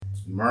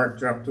Mark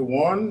chapter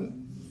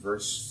 1,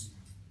 verse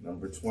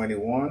number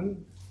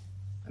 21.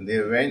 And they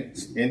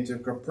went into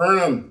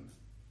Capernaum.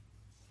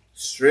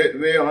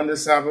 Straightway on the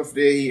Sabbath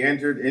day he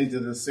entered into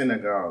the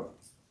synagogue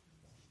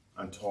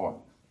and taught.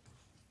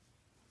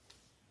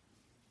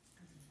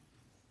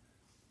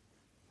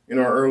 In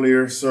our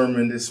earlier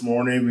sermon this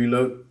morning, we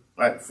looked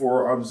at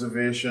 4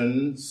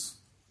 observations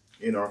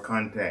in our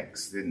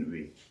context, didn't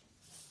we?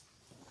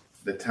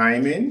 The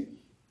timing,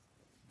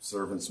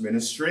 servant's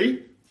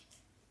ministry,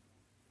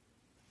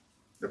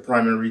 the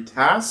primary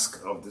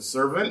task of the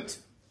servant,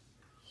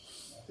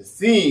 the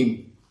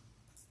theme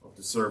of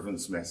the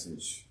servant's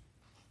message,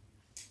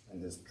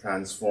 and the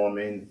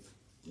transforming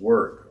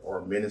work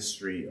or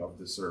ministry of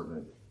the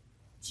servant,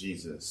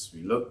 Jesus.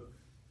 We looked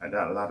at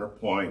that latter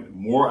point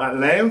more at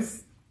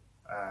length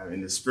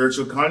in the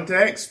spiritual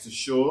context to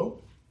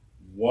show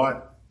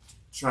what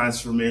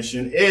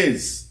transformation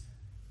is.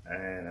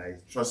 And I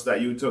trust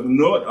that you took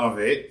note of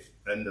it,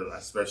 and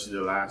especially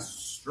the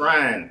last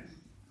strand.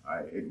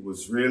 It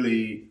was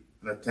really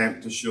an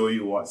attempt to show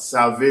you what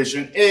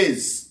salvation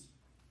is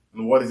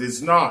and what it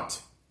is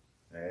not.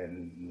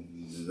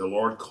 And the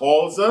Lord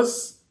calls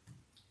us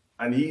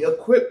and he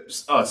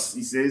equips us.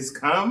 He says,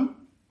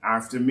 come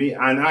after me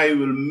and I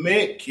will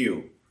make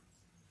you.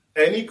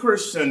 Any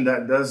Christian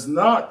that does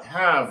not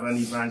have an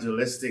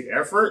evangelistic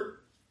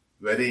effort,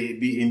 whether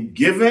it be in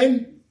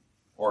giving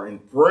or in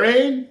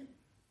praying,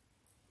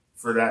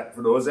 for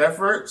those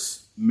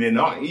efforts, may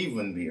not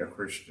even be a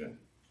Christian.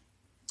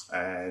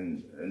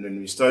 And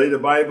when we study the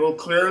Bible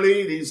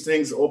clearly, these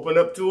things open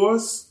up to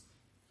us,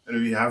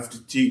 and we have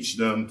to teach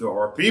them to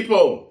our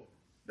people,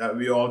 that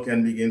we all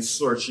can begin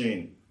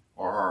searching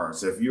our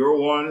hearts. If you're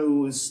one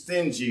who is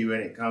stingy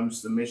when it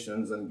comes to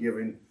missions and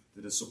giving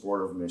to the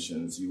support of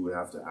missions, you would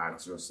have to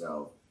ask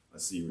yourself a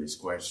serious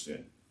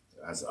question,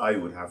 as I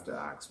would have to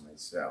ask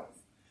myself.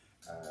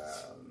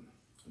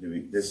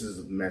 This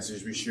is the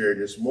message we shared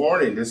this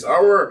morning. This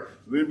hour,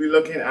 we'll be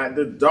looking at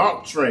the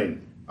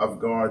doctrine of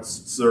God's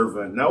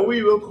servant. Now,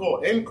 we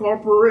will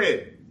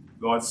incorporate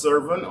God's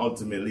servant,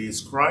 ultimately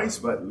is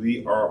Christ, but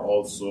we are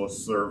also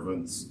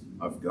servants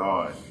of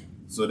God.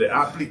 So the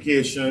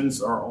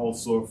applications are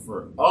also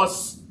for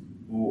us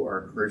who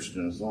are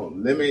Christians.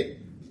 Don't limit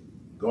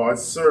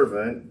God's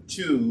servant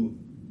to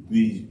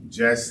be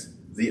just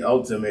the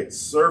ultimate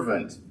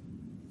servant.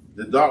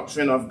 The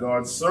doctrine of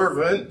God's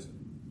servant,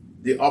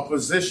 the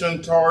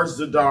opposition towards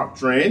the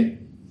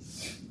doctrine,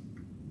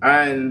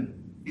 and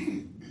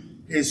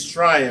his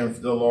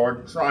triumph, the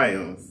Lord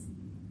triumph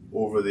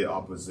over the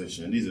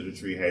opposition. These are the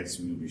 3 heads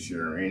we'll be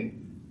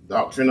sharing.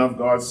 Doctrine of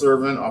God's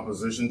servant,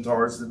 opposition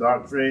towards the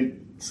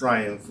doctrine,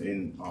 triumph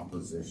in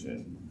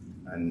opposition.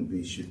 And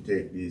we should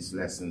take these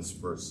lessons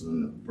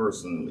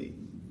personally.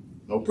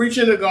 Now,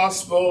 preaching the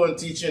gospel and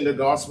teaching the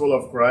gospel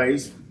of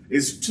Christ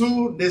is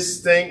 2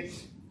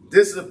 distinct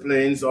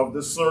disciplines of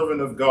the servant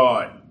of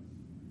God.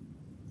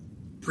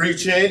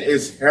 Preaching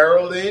is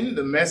heralding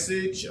the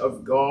message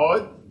of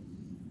God,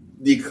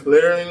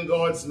 declaring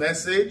God's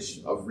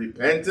message of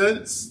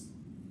repentance,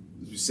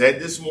 as we said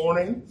this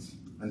morning.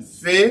 And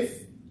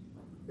faith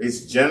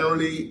is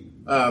generally,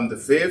 the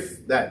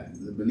faith that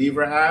the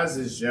believer has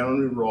is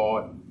generally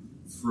wrought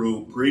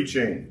through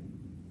preaching.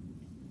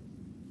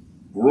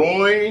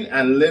 Growing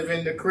and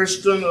living the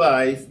Christian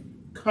life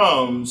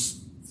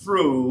comes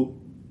through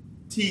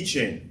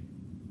teaching.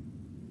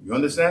 You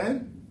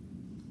understand?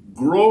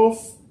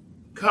 Growth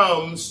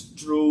comes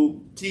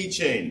through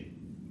teaching.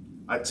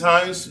 At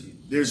times,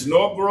 there's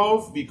no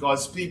growth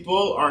because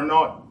people are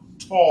not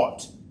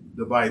taught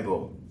the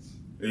Bible.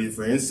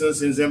 For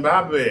instance, in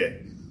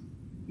Zimbabwe,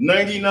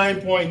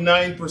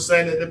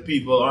 99.9% of the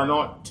people are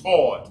not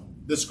taught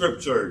the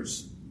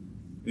scriptures.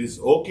 It's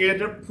okay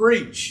to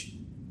preach,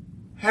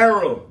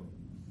 herald,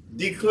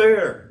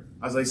 declare,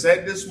 as I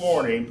said this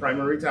morning,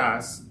 primary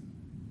task,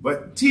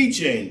 but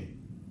teaching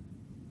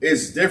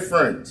is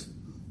different.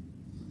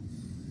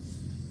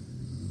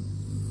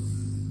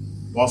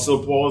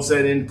 Apostle Paul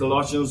said in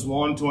Colossians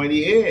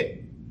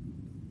 1:28,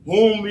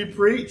 whom we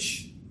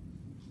preach,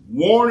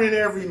 warning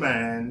every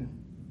man,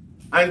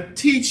 and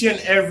teaching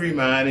every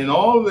man in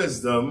all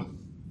wisdom,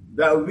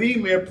 that we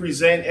may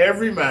present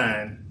every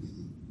man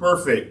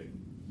perfect,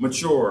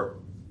 mature,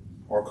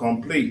 or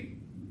complete,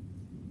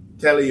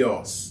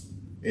 teleos,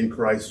 in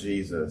Christ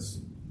Jesus.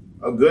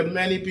 A good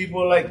many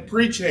people like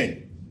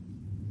preaching,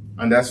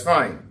 and that's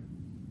fine.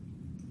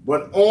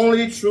 But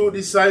only true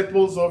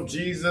disciples of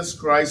Jesus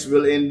Christ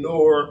will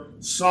endure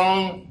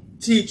some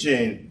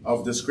teaching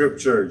of the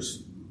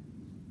scriptures.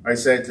 I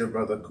said to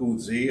Brother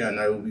Kudzi, and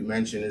I will be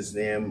mentioning his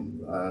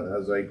name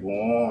as I go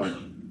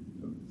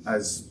on.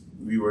 As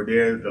we were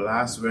there the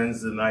last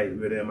Wednesday night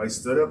with him, I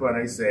stood up and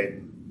I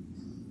said,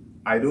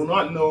 I do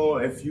not know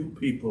if you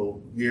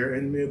people here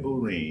in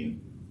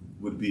Maybelline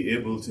would be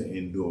able to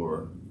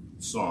endure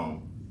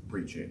some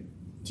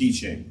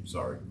teaching.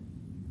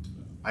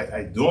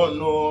 I don't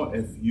know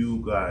if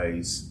you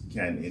guys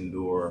can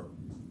endure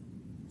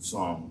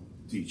some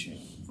teaching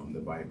from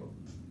the Bible.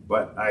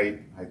 But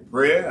I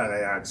pray and I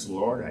ask the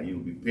Lord that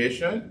you'll be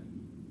patient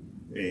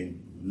in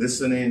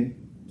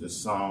listening to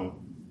sound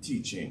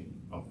teaching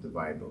of the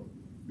Bible,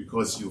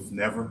 because you've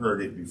never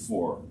heard it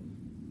before,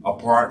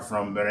 apart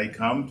from when I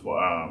come to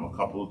a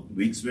couple of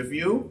weeks with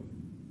you.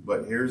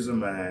 But here's a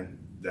man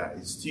that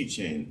is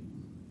teaching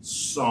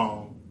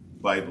sound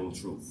Bible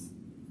truth,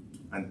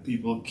 and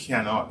people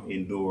cannot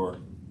endure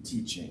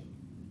teaching.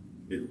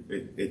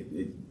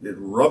 It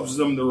rubs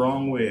them the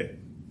wrong way,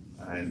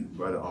 and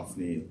Brother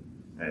Ophni,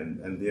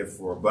 and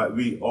therefore, but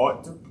we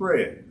ought to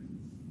pray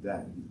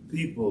that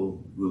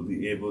people will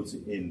be able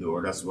to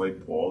endure. That's why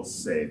Paul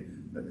said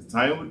that the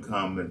time would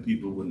come when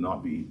people would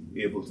not be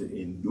able to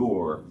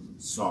endure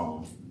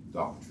sound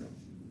doctrine.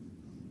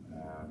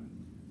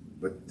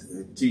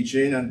 But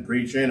teaching and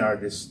preaching are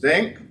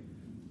distinct.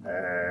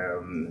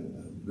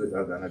 And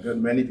a good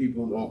many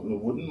people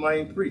wouldn't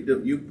mind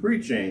you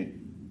preaching,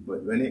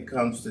 but when it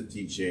comes to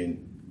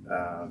teaching,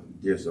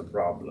 there's a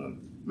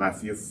problem.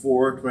 Matthew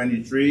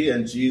 4:23,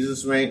 and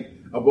Jesus went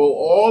about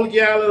all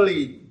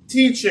Galilee,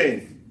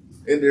 teaching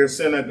in their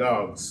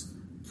synagogues,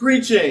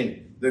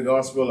 preaching the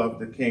gospel of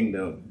the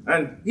kingdom,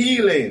 and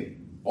healing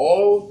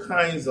all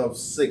kinds of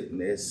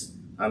sickness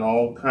and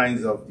all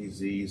kinds of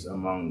disease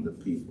among the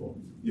people.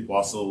 The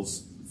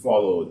apostles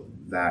followed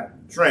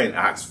that trend.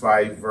 Acts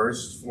 5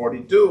 verse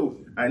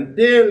 42, and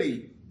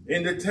daily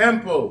in the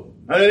temple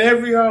and in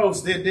every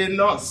house they did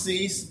not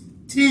cease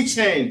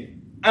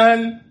teaching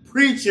and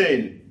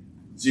preaching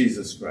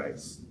Jesus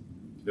Christ.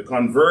 The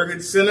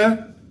converted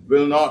sinner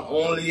will not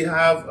only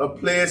have a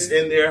place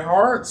in their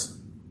hearts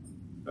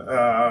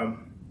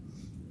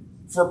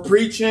for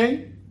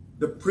preaching,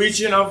 the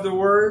preaching of the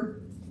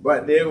word,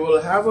 but they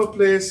will have a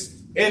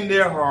place in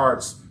their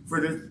hearts for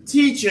the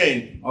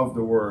teaching of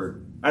the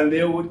word. And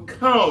they would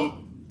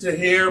come to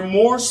hear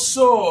more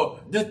so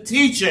the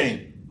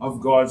teaching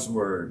of God's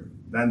word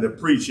than the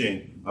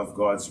preaching of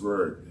God's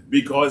word,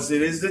 because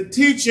it is the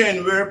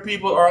teaching where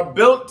people are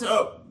built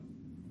up.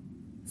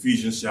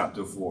 Ephesians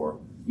chapter 4.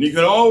 And you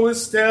can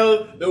always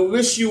tell the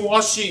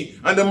wishy-washy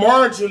and the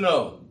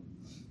marginal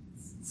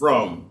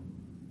from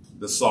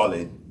the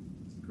solid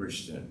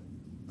Christian.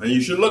 And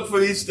you should look for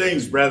these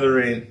things,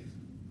 brethren.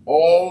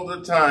 All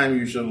the time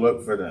you should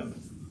look for them.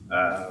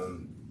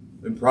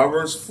 In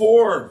Proverbs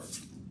 4,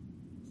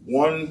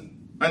 1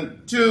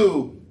 and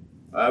 2,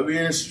 we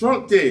are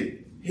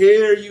instructed,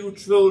 hear you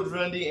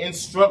children the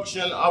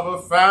instruction of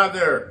a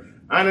father,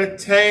 and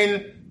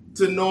attend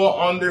to know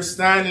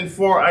understanding,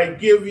 for I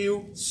give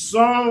you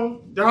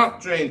sound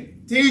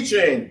doctrine,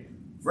 teaching.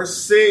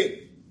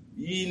 Forsake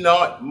ye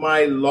not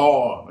my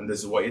law. And this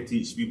is what you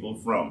teach people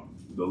from,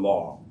 the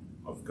law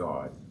of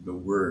God, the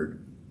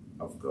word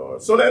of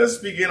God. So let us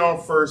begin our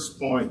first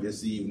point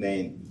this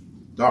evening,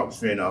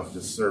 doctrine of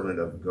the servant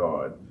of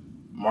God.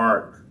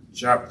 Mark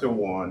chapter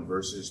 1,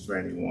 verses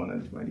 21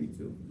 and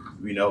 22.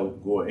 We now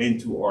go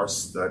into our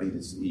study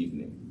this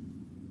evening.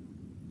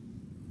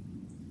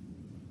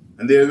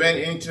 And they went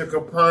into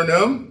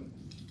Capernaum,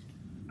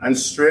 and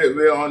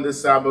straightway on the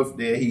Sabbath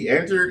day he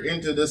entered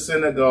into the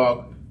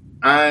synagogue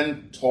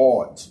and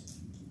taught.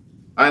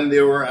 And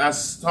they were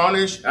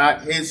astonished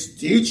at his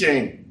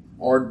teaching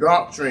or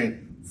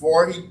doctrine,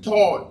 for he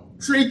taught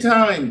 3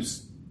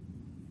 times.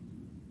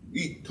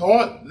 He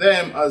taught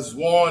them as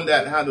one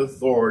that had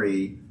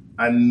authority,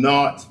 and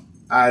not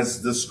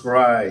as the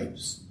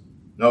scribes.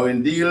 Now,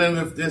 in dealing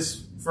with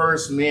this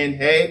first main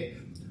head,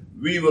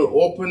 we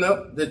will open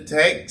up the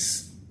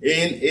text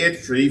in a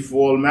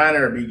threefold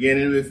manner,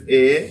 beginning with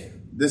A,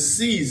 the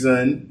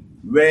season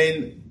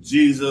when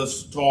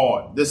Jesus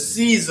taught. The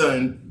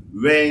season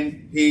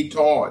when he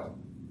taught.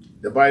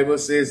 The Bible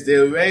says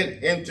they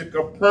went into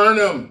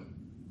Capernaum,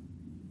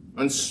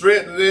 and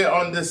straightway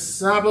on the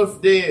Sabbath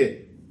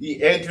day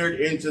he entered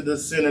into the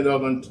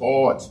synagogue and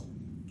taught.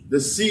 The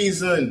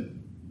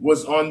season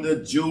was on the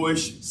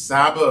Jewish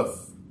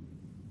Sabbath.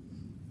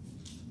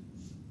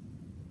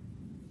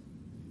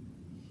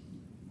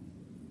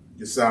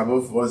 The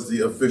Sabbath was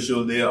the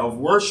official day of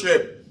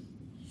worship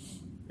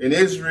in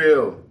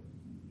Israel.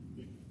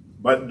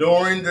 But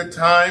during the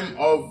time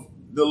of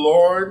the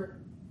Lord,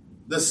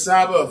 the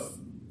Sabbath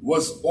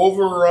was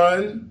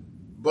overrun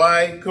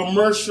by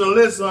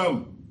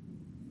commercialism,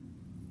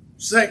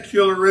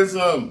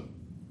 secularism,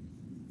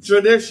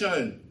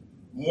 tradition,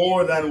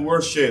 more than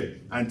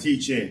worship and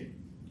teaching.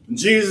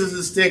 Jesus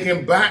is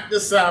taking back the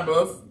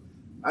Sabbath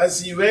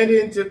as he went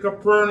into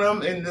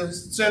Capernaum in the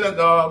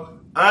synagogue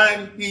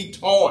and he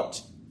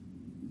taught.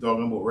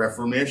 Talking about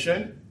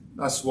Reformation,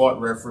 that's what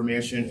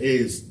Reformation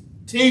is.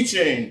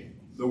 Teaching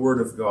the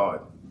Word of God.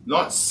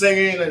 Not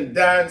singing and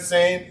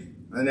dancing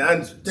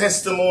and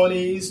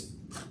testimonies,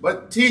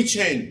 but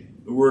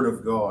teaching the Word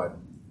of God.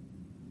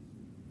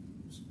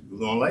 People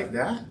don't like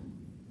that.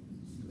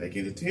 Like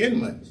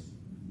entertainment.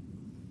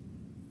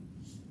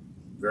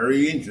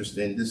 Very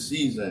interesting this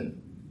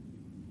season.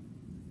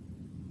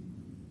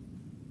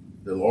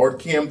 The Lord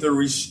came to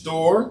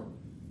restore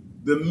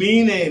the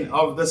meaning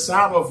of the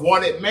Sabbath,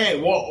 what it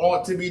meant, what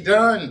ought to be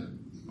done.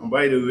 And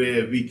by the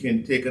way, we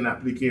can take an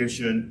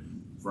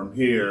application from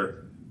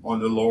here on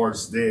the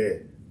Lord's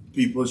Day.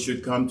 People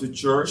should come to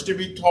church to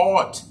be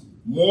taught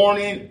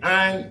morning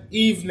and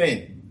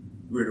evening,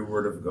 where the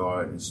word of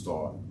God is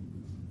taught.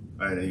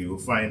 And you will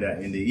find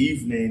that in the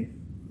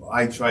evening,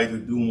 I try to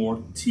do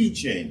more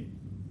teaching,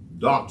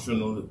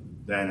 doctrinal,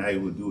 than I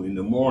will do in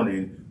the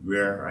morning,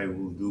 where I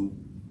will do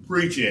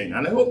preaching.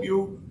 And I hope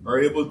you are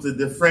able to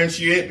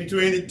differentiate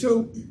between the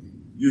two.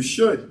 You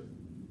should,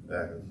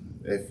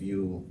 if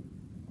you,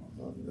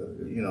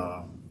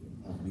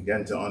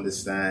 begin to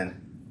understand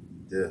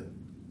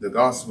the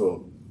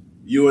gospel.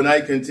 You and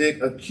I can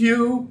take a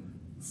cue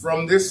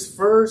from this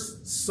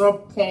first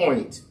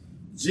sub-point.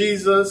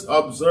 Jesus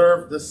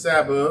observed the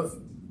Sabbath,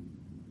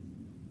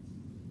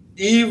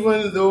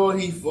 even though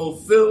he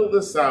fulfilled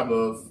the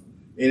Sabbath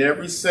in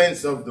every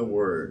sense of the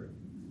word,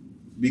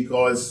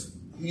 because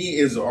he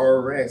is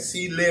our rest.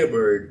 He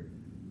labored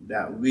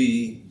that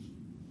we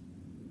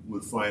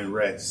would find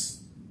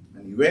rest.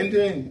 And he went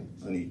in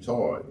and he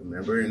taught.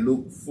 Remember in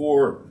Luke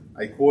 4,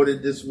 I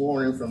quoted this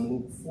morning from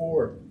Luke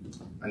 4.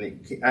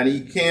 And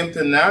he came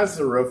to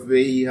Nazareth, where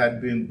he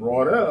had been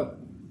brought up.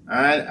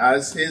 And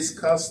as his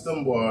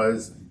custom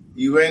was,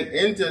 he went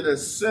into the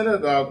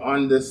synagogue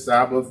on the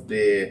Sabbath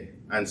day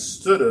and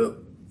stood up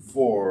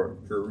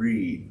to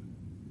read.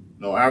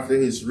 Now, after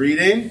his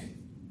reading,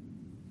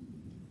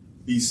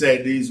 he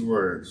said these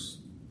words: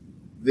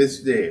 "This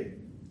day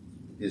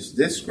is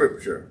this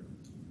scripture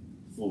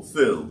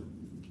fulfilled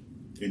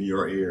in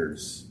your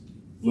ears."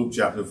 Luke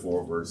chapter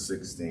 4, verse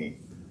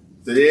 16.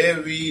 Today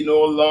we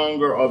no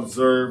longer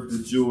observe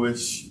the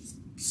Jewish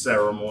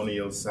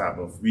ceremonial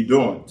Sabbath. We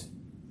don't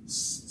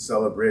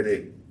celebrate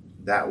it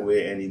that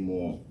way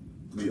anymore.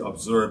 We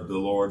observe the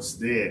Lord's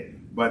Day.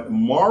 But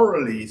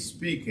morally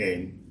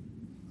speaking,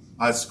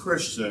 as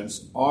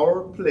Christians,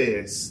 our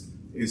place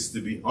is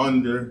to be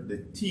under the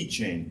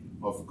teaching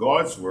of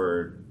God's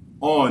word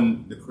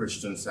on the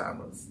Christian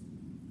Sabbath.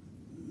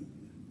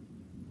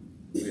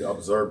 We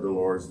observe the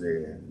Lord's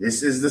Day.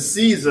 This is the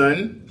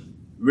season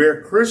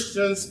where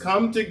Christians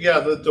come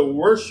together to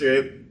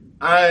worship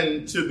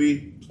and to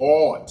be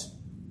taught.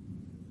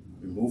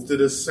 We move to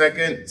the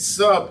second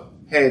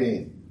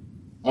subheading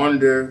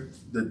under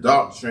the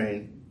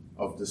doctrine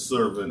of the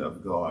servant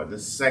of God. The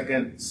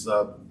second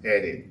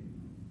subheading.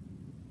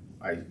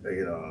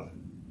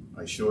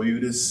 I show you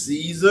the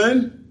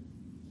season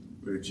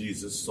when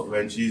Jesus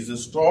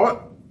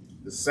taught.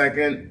 The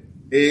second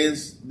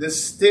is the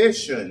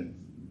station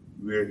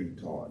where he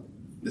taught.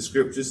 The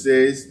scripture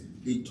says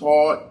he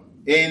taught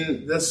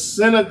in the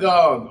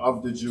synagogue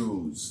of the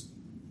Jews.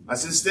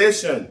 That's his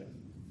station.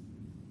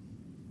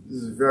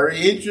 This is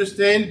very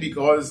interesting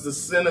because the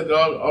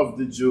synagogue of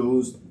the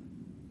Jews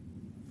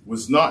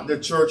was not the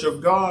church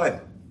of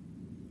God.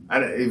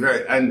 And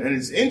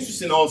it's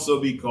interesting also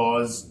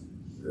because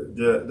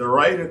the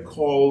writer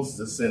calls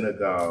the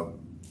synagogue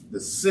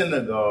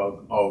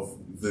of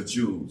the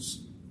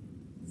Jews.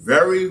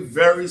 Very,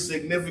 very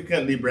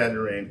significantly,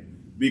 brethren,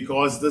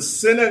 because the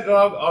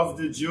synagogue of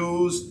the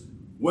Jews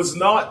was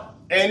not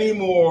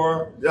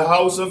anymore the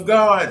house of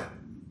God.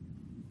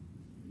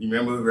 You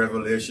remember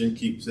Revelation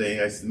keeps saying,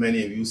 as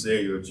many of you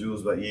say you're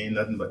Jews, but you ain't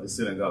nothing but the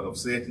synagogue of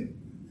Satan.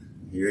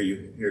 Here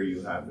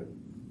you have it.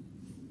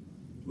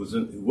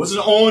 It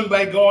wasn't owned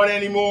by God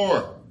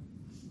anymore.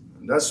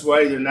 And that's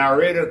why the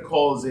narrator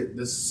calls it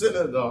the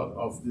synagogue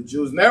of the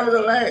Jews.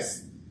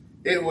 Nevertheless,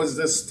 it was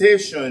the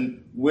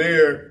station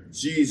where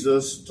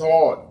Jesus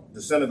taught,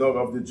 the synagogue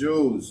of the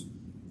Jews.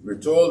 We're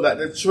told that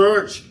the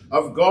church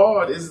of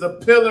God is the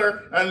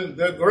pillar and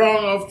the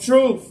ground of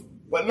truth,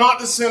 but not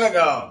the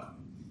synagogue.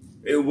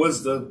 It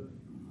was the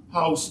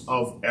house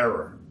of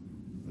error.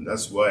 And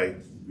that's why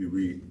we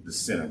read the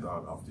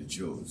synagogue of the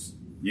Jews.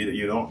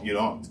 You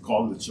don't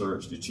call the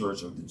church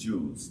of the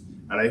Jews.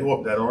 And I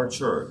hope that our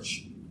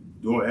church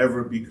don't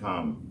ever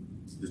become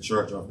the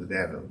church of the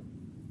devil.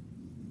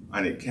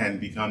 And it can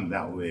become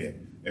that way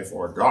if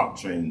our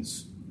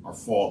doctrines are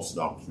false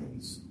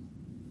doctrines.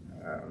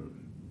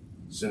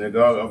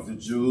 Synagogue of the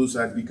Jews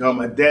had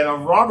become a den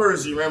of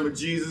robbers. You remember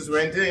Jesus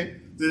went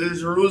in to the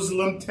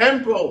Jerusalem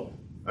temple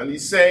and he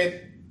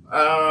said,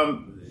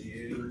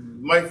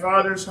 my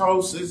Father's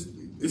house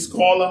is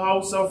called a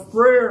house of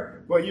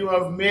prayer, but you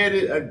have made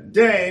it a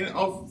den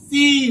of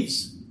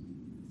thieves,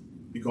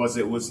 because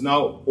it was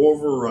now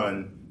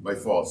overrun by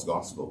false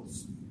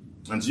gospels.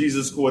 And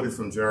Jesus quoted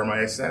from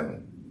Jeremiah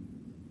 7.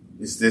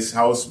 Is this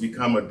house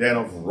become a den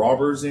of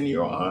robbers in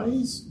your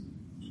eyes?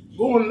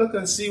 Go and look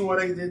and see what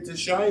I did to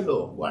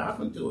Shiloh. What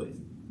happened to it?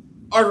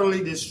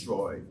 Utterly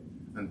destroyed.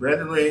 And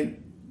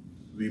brethren,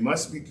 we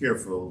must be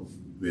careful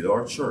with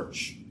our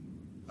church.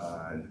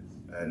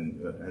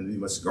 And we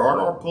must guard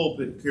our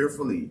pulpit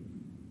carefully,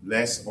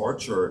 lest our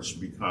church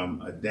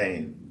become a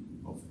den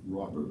of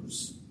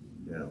robbers,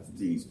 of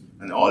thieves.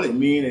 And all it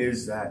means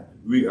is that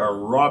we are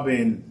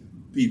robbing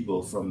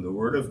people from the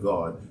word of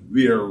God.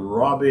 We are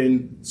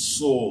robbing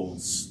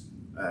souls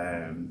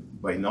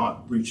by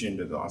not preaching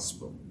the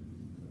gospel.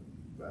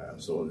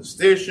 So the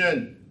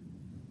station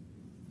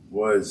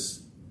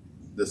was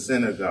the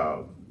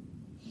synagogue.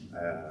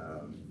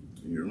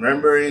 You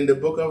remember in the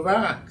book of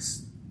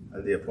Acts,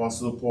 the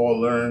Apostle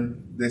Paul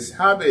learned this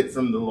habit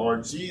from the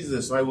Lord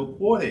Jesus. I will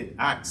quote it,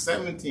 Acts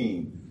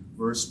 17,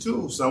 verse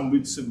 2. Some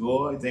weeks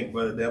ago, I think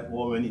Brother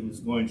Depo, when he was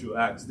going through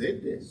Acts,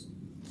 did this.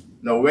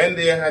 Now, when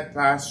they had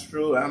passed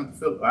through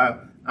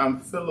Amphilois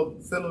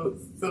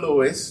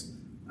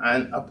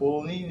and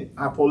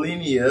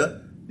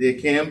Apollonia, they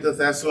came to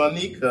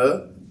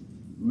Thessalonica,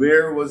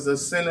 where was the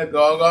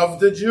synagogue of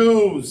the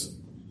Jews.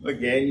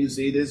 Again, you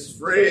see this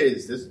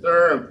phrase, this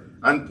term.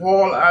 And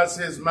Paul, as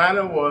his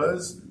manner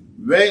was,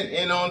 went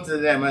in unto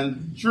them,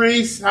 and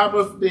 3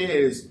 Sabbath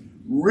days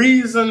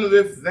reasoned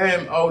with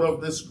them out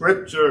of the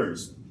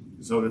scriptures.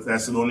 So the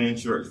Thessalonian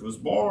church was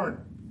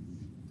born.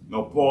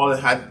 Now, Paul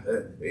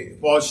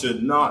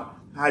should not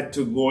had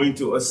to go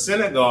into a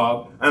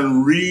synagogue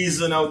and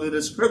reason out of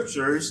the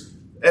scriptures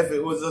if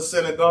it was a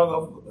synagogue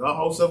of the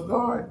house of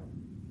God.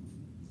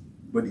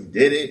 But he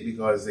did it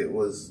because it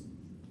was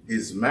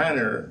his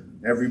manner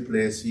every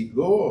place he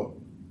go.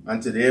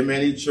 And today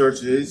many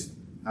churches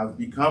have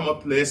become a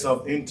place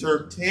of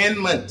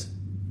entertainment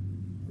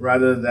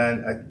rather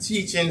than a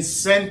teaching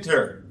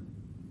center.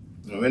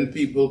 And when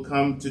people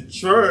come to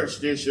church,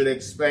 they should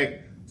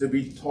expect to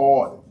be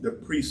taught the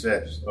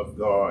precepts of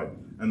God.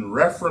 And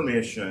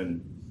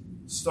Reformation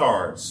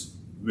starts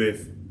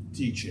with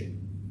teaching.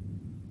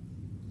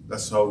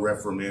 That's how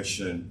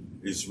Reformation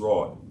is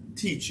wrought.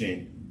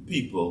 Teaching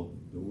people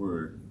the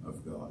Word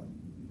of God.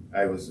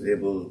 I was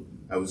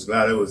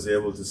glad I was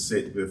able to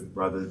sit with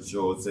Brother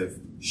Joseph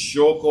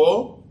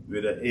Shoko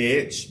with an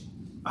H,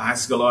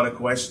 ask a lot of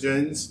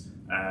questions,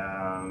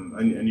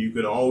 and you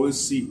can always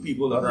see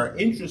people that are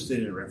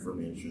interested in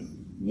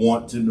Reformation,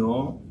 want to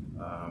know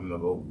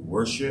about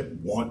worship,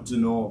 want to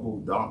know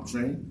about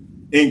doctrine,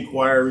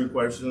 inquiring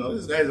questions. Oh,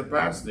 this guy's a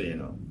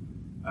pastor,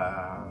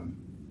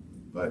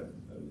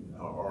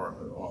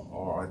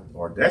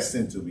 or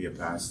destined to be a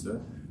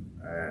pastor.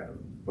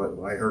 But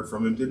I heard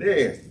from him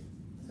today.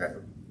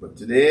 But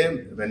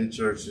today, many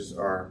churches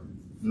are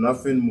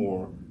nothing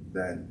more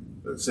than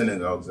the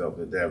synagogues of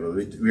the devil.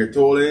 We are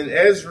told in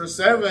Ezra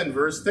 7,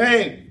 verse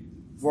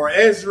 10, for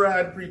Ezra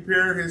had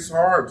prepared his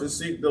heart to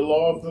seek the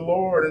law of the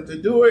Lord and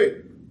to do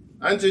it,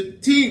 and to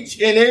teach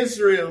in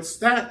Israel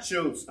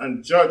statutes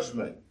and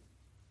judgments,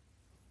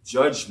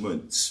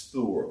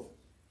 plural.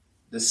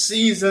 The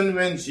season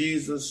when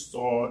Jesus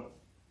taught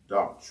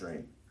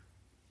doctrine,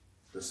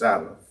 the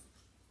Sabbath.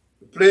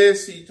 The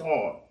place he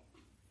taught,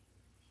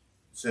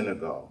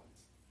 synagogue.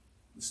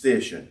 The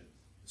station,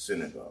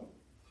 synagogue.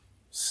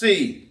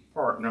 C,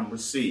 part number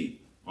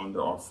C,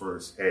 under our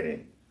first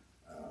heading.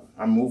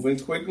 I'm moving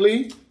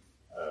quickly.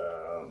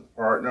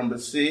 Part number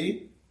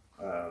C,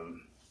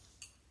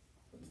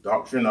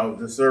 doctrine of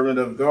the servant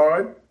of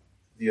God,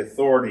 the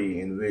authority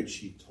in which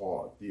he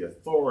taught. The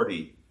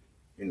authority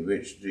in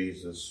which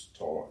Jesus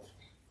taught.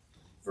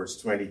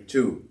 Verse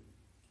 22.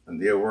 And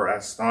they were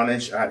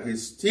astonished at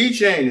his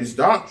teaching, his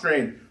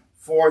doctrine,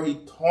 for he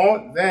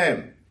taught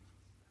them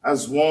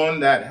as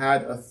one that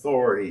had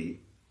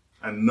authority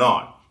and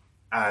not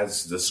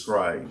as the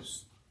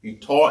scribes. He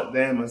taught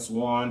them as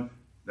one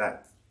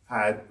that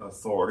had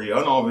authority.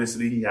 And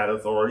obviously he had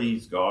authority,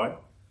 he's God,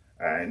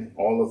 and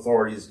all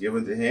authority is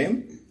given to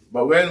him.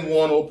 But when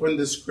one opened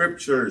the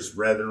scriptures,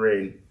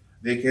 brethren,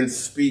 they can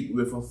speak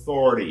with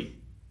authority.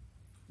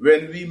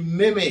 When we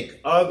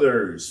mimic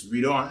others,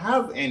 we don't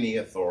have any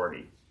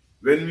authority.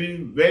 When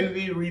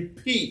we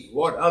repeat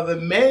what other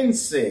men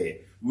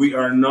say, we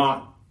are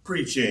not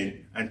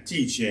preaching and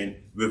teaching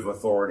with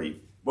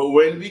authority. But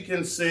when we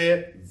can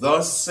say,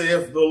 thus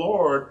saith the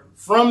Lord,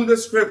 from the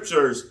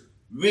scriptures,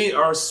 we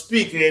are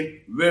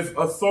speaking with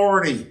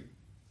authority.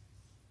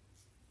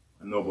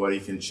 And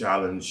nobody can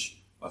challenge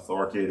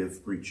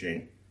authoritative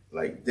preaching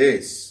like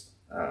this.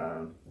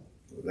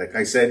 Like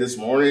I said this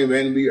morning,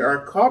 when we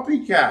are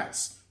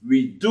copycats,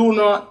 we do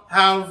not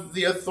have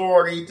the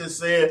authority to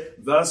say,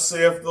 thus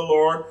saith the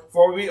Lord,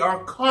 for we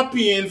are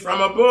copying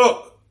from a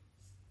book.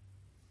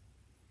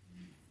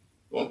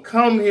 Don't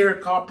come here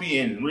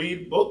copying.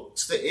 Read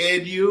books to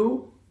aid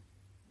you,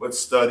 but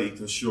study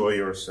to show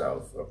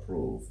yourself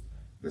approved.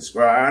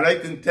 And I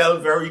can tell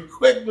very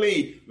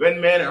quickly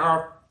when men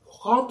are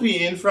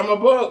copying from a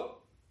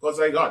book, because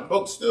I got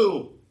books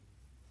too.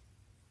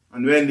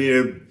 And when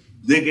they're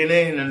digging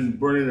in and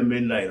burning the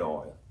midnight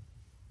oil,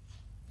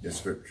 the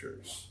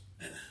scriptures.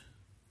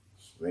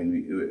 When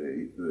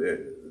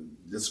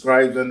the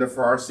scribes and the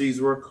Pharisees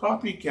were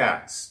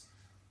copycats,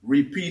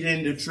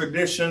 repeating the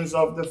traditions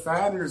of the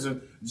fathers.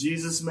 And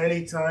Jesus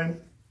many times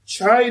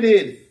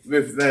chided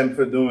with them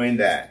for doing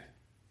that.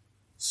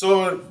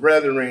 So,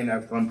 brethren,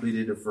 I've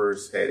completed the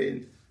first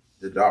heading,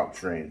 the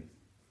doctrine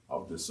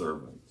of the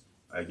servant.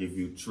 I give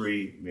you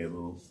three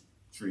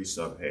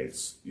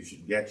subheads. You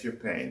should get your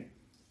pen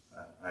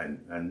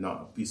and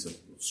not a piece of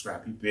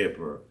scrappy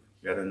paper.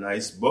 Get a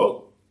nice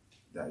book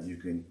that you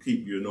can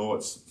keep your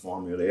notes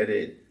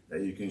formulated, that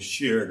you can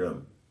share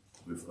them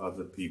with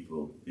other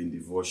people in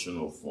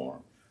devotional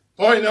form.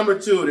 Point number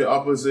 2, the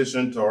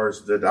opposition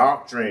towards the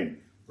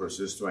doctrine,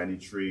 verses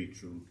 23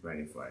 through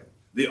 25.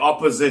 The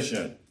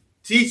opposition.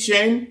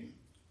 Teaching,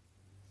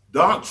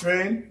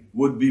 doctrine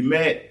would be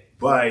met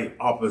by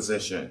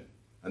opposition.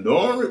 And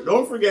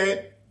don't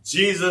forget,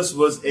 Jesus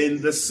was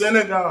in the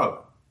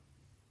synagogue.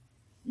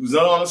 He was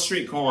not on a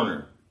street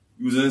corner.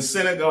 He was in a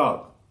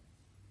synagogue.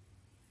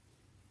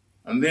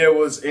 And there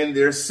was in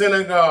their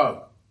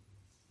synagogue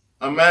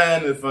a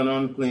man with an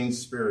unclean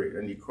spirit.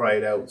 And he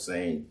cried out,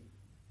 saying,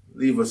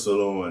 "Leave us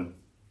alone.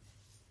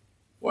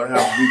 What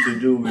have we to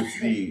do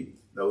with thee,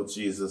 thou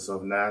Jesus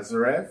of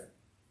Nazareth?"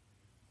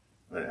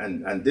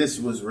 And this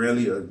was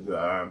really a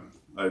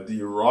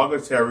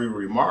derogatory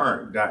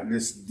remark that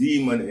this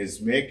demon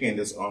is making,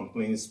 this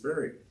unclean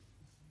spirit.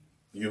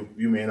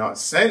 You may not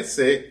sense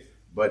it,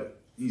 but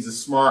he's a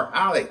smart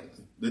aleck,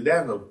 the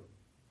devil.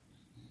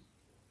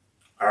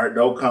 "Art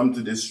thou come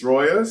to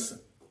destroy us?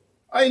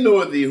 I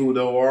know thee who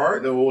thou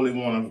art, the Holy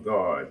One of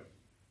God."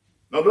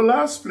 Now the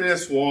last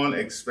place one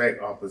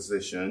expect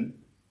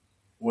opposition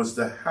was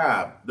the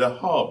hub,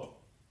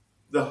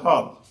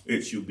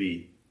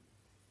 H-U-B,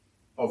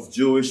 of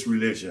Jewish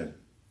religion.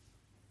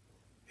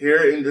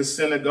 Here in the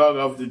synagogue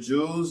of the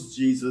Jews,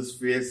 Jesus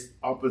faced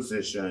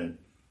opposition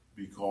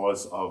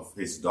because of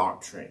his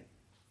doctrine.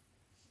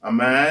 A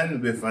man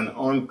with an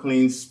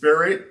unclean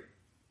spirit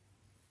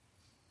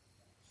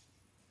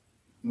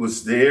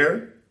was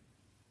there,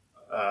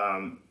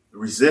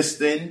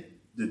 resisting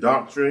the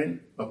doctrine,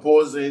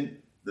 opposing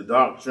the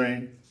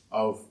doctrine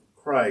of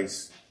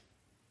Christ.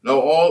 Now,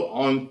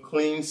 all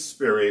unclean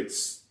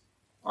spirits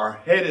are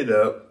headed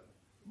up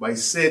by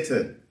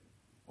Satan.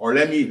 Or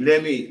let me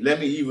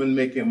even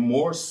make it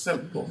more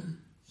simple.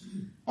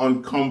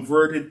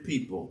 Unconverted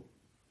people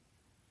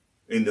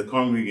in the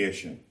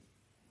congregation.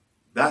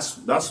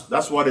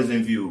 That's what is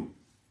in view.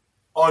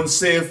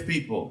 Unsaved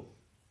people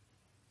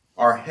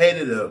are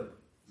headed up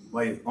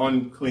by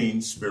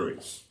unclean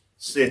spirits,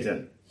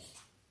 Satan,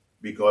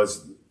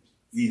 because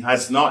he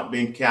has not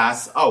been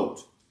cast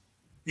out.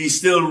 He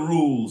still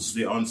rules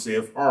the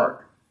unsaved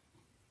heart.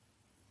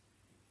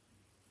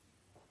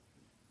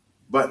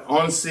 But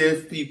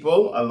unsaved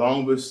people,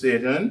 along with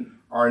Satan,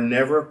 are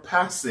never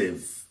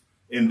passive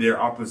in their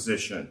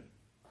opposition.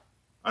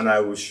 And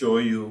I will show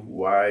you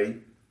why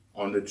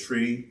on the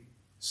 3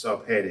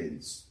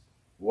 subheadings.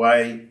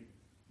 Why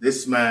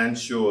this man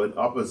showed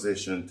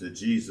opposition to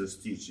Jesus'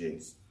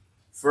 teachings.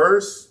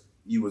 First,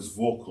 he was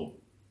vocal.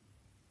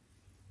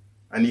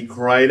 And he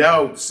cried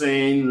out,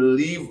 saying,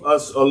 "Leave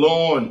us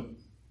alone."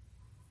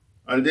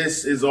 And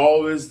this is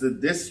always the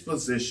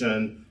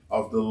disposition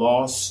of the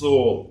lost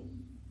soul.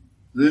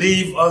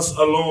 Leave us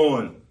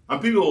alone.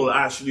 And people will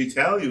actually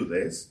tell you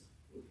this.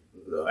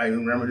 I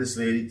remember this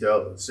lady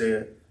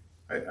say,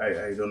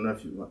 I don't know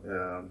if you,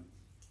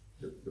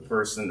 the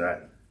person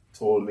that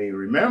told me,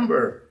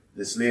 remember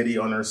this lady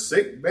on her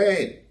sick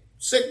bed,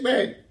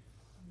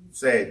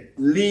 said,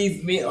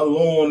 "Leave me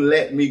alone,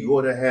 let me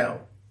go to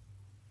hell."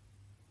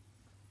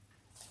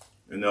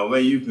 You know,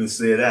 when you can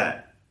say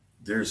that,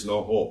 there's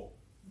no hope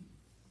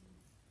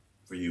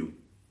for you.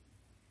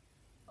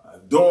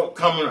 Don't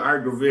come and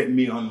aggravate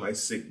me on my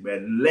sick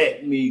bed.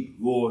 Let me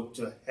go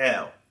to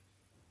hell.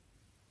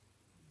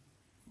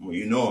 Well,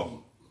 you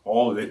know,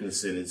 all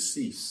witnessing is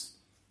cease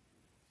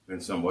when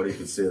somebody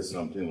could say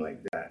something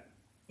like that.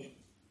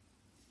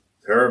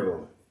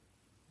 Terrible.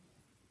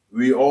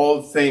 We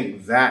all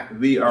think that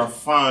we are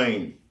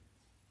fine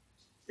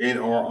in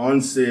our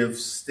unsaved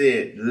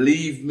state.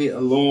 Leave me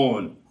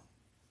alone.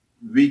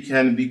 We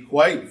can be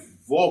quite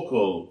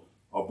vocal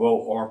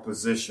about our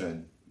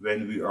position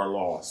when we are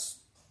lost.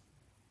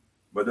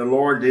 But the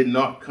Lord did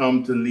not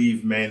come to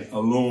leave men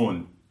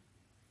alone.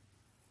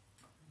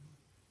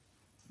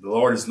 The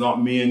Lord is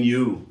not me and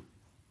you.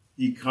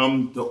 He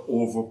come to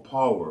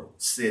overpower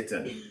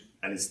Satan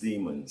and his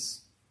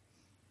demons.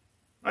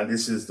 And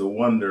this is the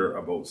wonder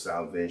about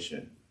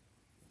salvation.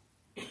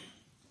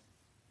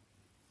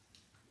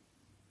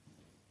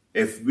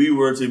 If we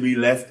were to be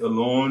left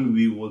alone,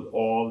 we would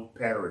all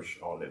perish,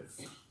 Olive.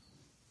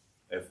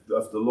 If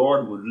the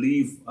Lord would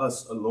leave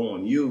us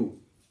alone,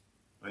 you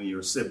and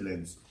your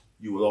siblings,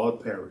 you will all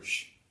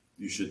perish.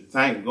 You should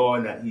thank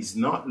God that he's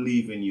not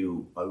leaving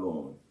you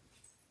alone.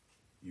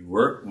 You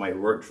might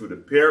work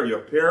through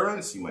your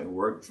parents, you might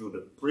work through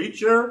the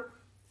preacher,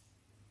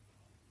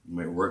 you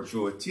might work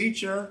through a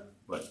teacher,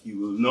 but he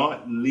will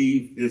not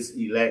leave his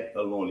elect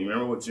alone. You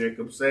remember what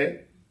Jacob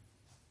said?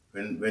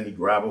 When he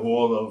grabbed a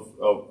hold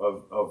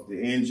of the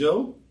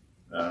angel,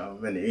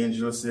 when the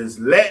angel says,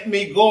 "Let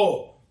me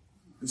go,"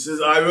 he says,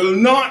 "I will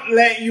not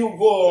let you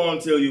go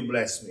until you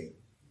bless me."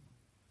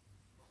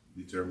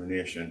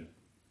 Determination.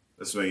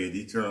 That's when you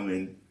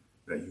determine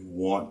that you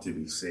want to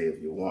be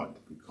saved. You want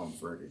to be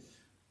converted.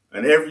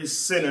 And every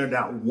sinner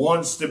that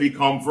wants to be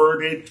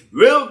converted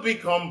will be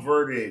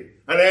converted.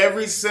 And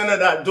every sinner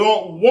that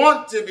don't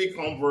want to be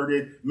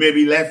converted may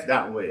be left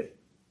that way.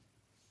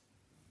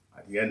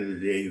 At the end of the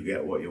day, you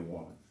get what you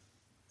want.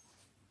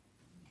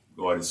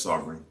 God is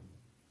sovereign.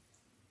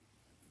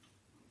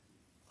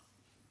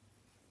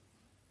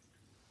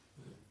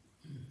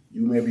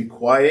 You may be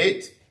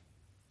quiet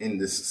in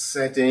this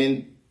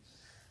setting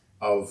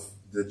of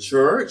the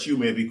church. You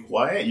may be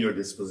quiet. Your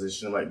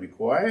disposition might be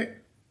quiet.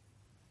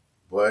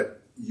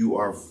 But you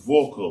are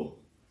vocal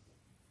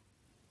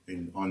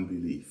in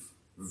unbelief.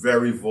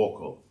 Very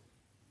vocal.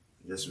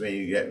 Just when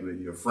you get with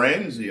your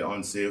friends, your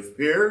unsaved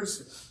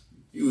peers,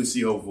 you will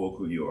see how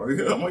vocal you are.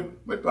 You know,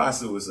 my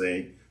pastor was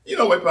saying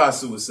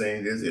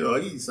this,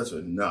 he's such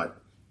a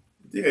nut.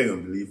 You think I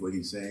don't believe what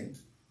he's saying?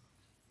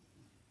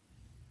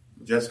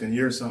 Just can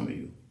hear some of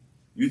you.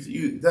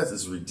 That's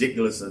as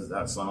ridiculous as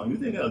that song. You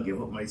think I'll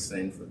give up my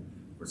sin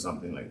for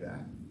something like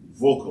that?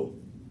 Vocal.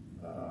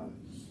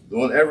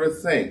 Don't ever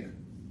think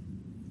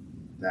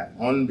that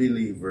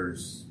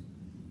unbelievers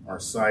are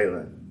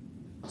silent.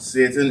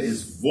 Satan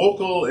is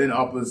vocal in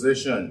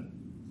opposition,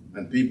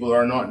 and people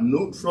are not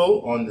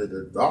neutral under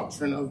the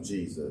doctrine of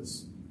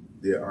Jesus.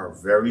 They are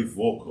very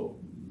vocal,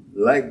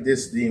 like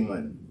this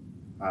demon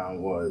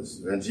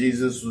was. When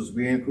Jesus was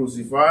being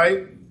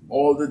crucified,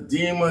 all the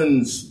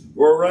demons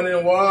were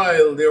running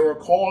wild. They were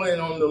calling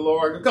on the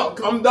Lord,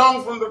 come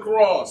down from the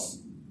cross.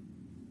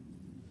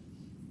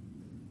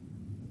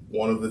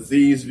 One of the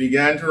thieves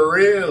began to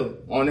rail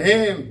on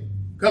him.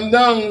 Come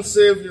down,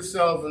 save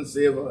yourself and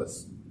save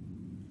us.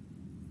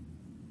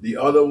 The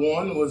other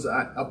one was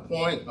at a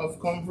point of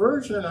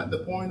conversion,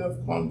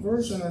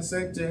 and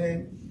said to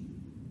him,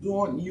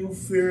 don't you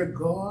fear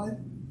God?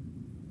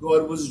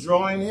 God was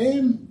drawing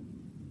him.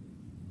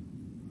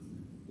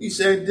 He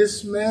said,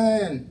 this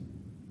man,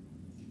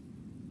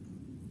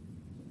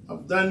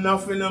 I've done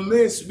nothing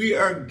amiss. We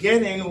are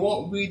getting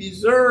what we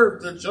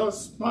deserve, the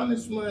just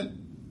punishment.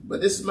 But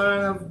this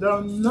man have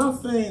done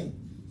nothing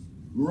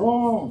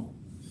wrong.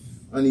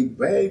 And he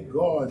begged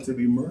God to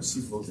be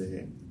merciful to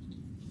him.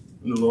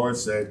 And the Lord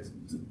said,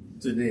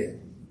 today,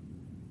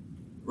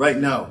 right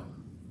now,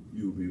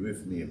 you will be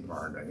with me in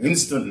paradise.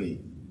 Instantly,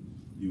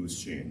 he was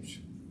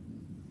changed.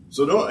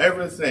 So don't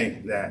ever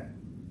think that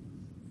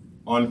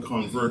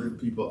unconverted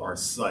people are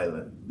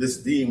silent. This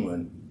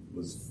demon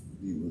was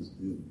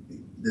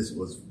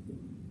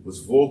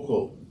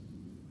vocal.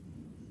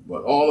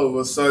 But all of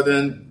a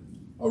sudden,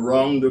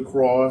 around the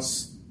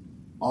cross,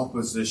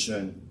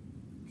 opposition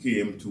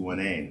came to an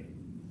end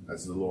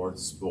as the Lord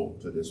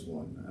spoke to this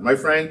one. And my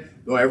friend,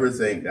 don't ever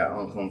think that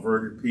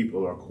unconverted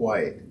people are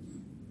quiet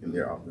in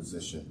their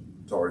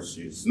opposition towards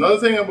Jesus. Another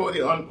thing about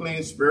the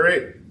unclean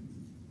spirit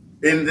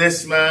in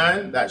this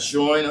man that's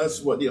showing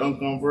us what the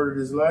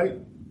unconverted is like.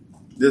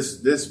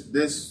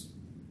 This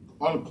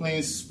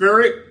unclean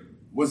spirit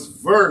was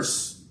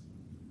versed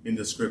in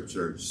the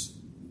scriptures.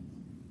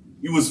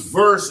 He was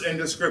versed in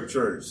the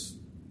scriptures.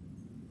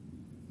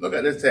 Look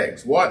at the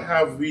text. What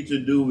have we to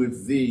do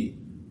with thee,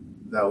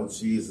 thou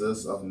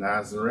Jesus of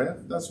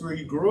Nazareth? That's where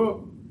he grew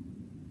up.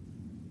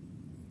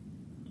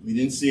 We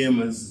didn't see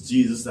him as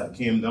Jesus that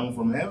came down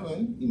from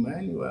heaven,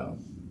 Emmanuel.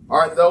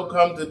 Art thou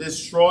come to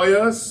destroy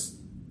us?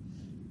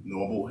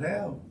 Noble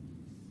hell.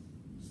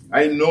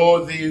 I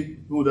know thee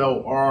who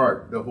thou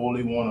art, the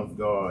Holy One of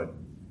God.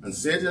 And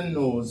Satan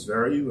knows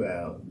very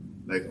well,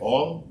 like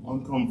all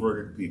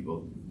unconverted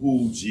people,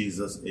 who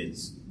Jesus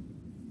is.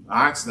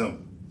 I asked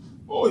them,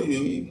 oh,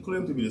 you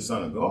claim to be the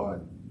Son of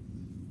God.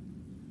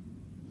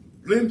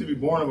 Claim to be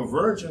born of a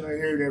virgin. I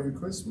hear it every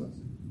Christmas.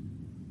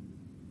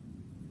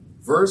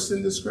 Versed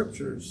in the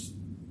scriptures.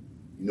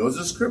 He knows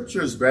the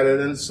scriptures better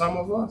than some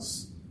of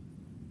us.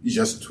 He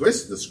just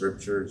twists the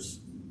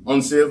scriptures.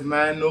 Unsaved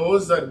man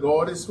knows that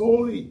God is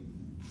holy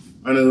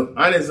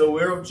and is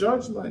aware of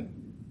judgment.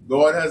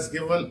 God has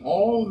given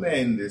all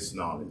men this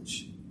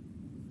knowledge.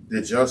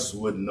 They just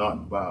would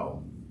not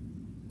bow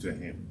to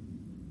him.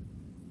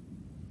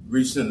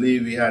 Recently,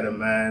 we had a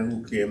man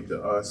who came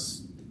to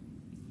us.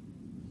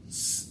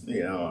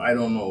 I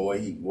don't know why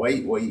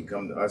he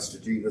come to us.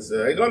 Strategic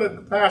said, I got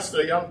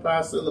a young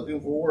pastor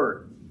looking for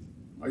work.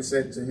 I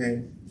said to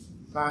him,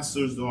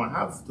 pastors don't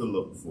have to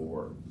look for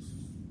work.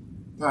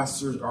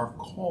 Pastors are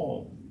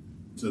called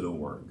to the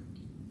work.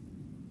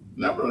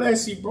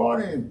 Nevertheless, he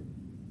brought him,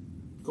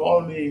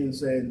 called me and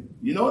said,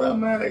 you know that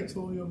man I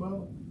told you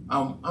about?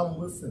 I'm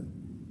with him.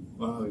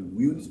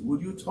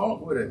 Would you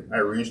talk with him? I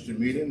arranged to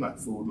meet him at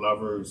Food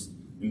Lovers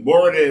in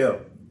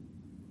Borrowdale.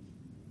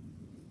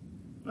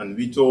 And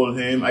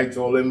I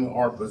told him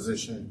our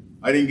position.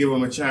 I didn't give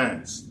him a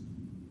chance.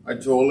 I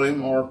told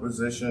him our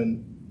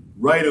position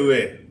right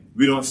away.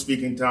 We don't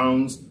speak in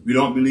tongues. We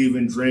don't believe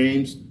in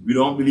dreams. We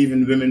don't believe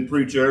in women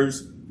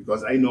preachers.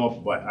 Because I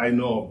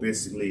know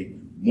basically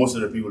most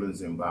of the people in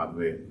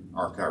Zimbabwe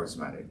are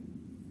charismatic.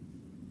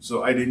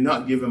 So I did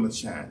not give him a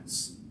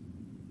chance.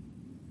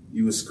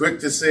 He was quick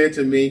to say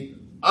to me,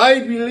 I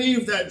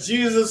believe that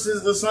Jesus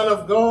is the Son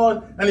of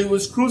God and he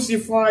was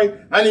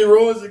crucified and he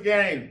rose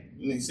again.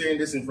 And he's saying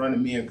this in front of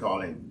me and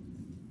Colin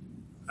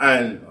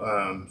and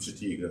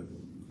Chatiga.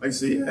 I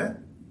say, yeah.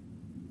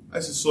 I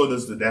said, so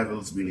does the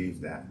devils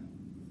believe that.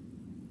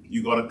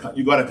 You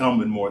gotta come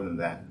with more than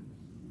that.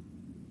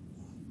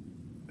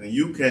 And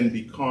you can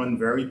be conned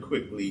very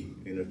quickly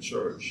in a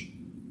church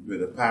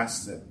with a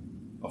pastor,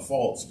 a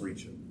false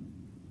preacher.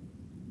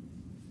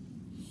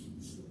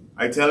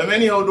 I tell him,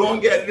 anyhow,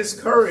 don't get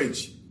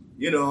discouraged.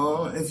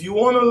 If you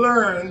want to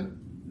learn,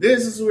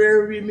 this is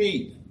where we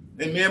meet.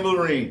 In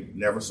Maybelline.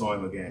 Never saw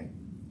him again.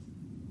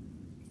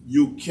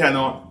 You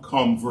cannot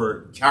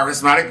convert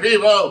charismatic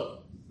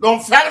people.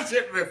 Don't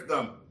fellowship with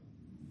them.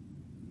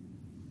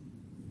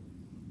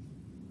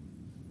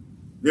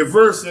 The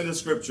verse in the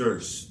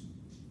scriptures.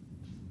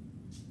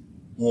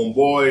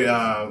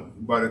 Homeboy,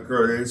 Brother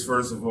Curtis,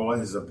 first of all,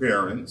 his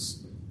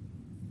appearance.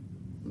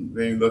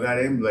 When you look at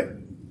him, like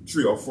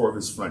 3 or 4 of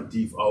his front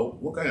teeth out.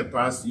 What kind of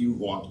pastor you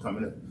want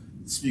coming up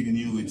speaking to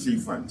you with 3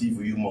 front teeth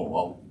or you more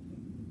out?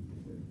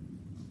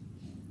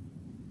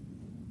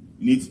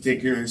 You need to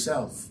take care of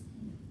yourself.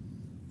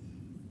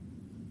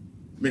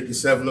 Make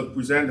yourself look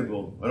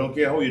presentable. I don't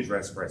care how you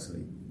dress,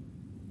 Presley.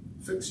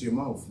 Fix your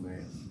mouth,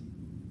 man.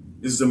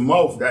 It's the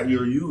mouth that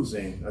you're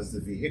using as the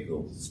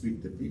vehicle to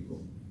speak to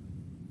people.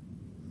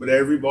 But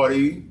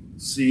everybody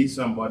sees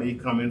somebody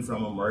coming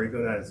from America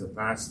that is a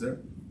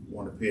pastor,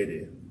 want to pay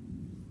there.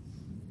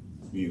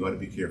 You got to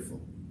be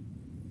careful.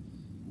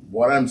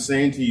 What I'm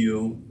saying to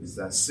you is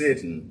that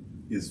Satan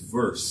is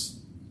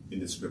verse in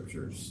the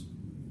scriptures.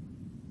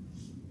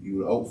 He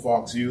will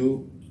outfox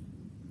you.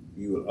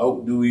 He will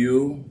outdo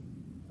you.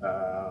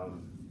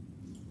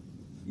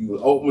 He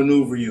will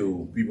outmaneuver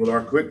you. People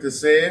are quick to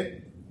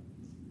say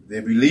they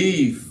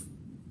believe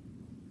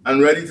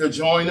and ready to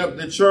join up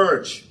the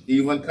church,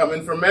 even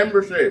coming for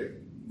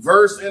membership,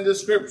 verse in the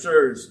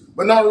scriptures,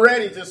 but not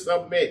ready to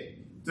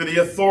submit to the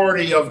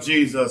authority of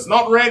Jesus.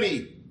 Not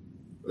ready.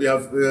 We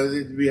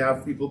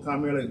have people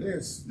come here like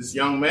this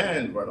young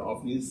man, Brother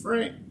Hoffman's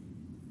friend.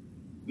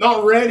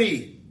 Not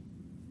ready.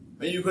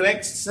 And you can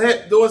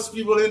accept those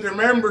people into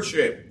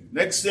membership.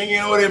 Next thing you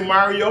know, they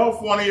marry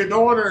off one of your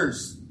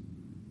daughters.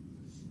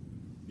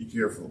 Be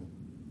careful.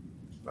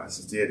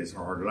 Pastor Ted is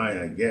hard line,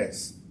 I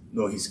guess.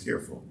 No, he's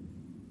careful.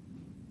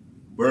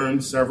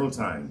 Burned several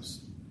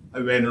times. I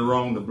went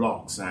around the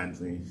block,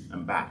 Sandry,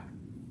 and back.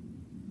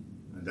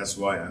 And that's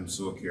why I'm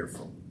so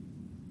careful.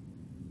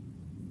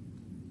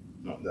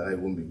 Not that I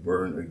won't be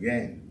burned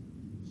again.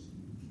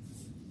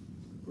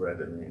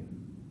 Brethren,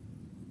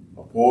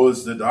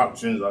 oppose the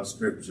doctrines of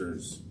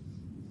scriptures.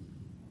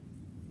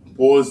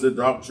 Oppose the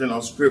doctrine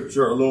of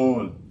scripture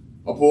alone.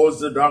 Oppose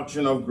the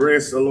doctrine of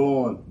grace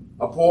alone.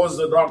 Oppose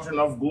the doctrine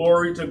of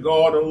glory to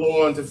God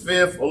alone, to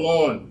faith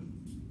alone.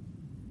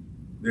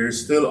 There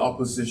is still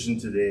opposition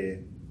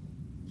today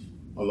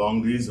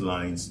along these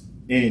lines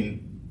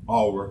in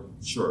our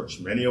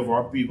church. Many of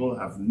our people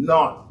have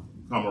not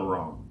come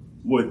around,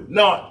 would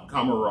not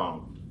come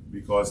around,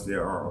 because they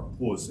are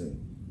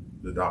opposing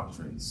the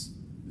doctrines,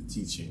 the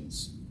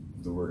teachings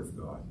of the Word of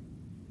God.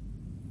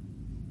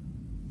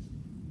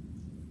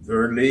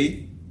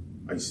 Thirdly,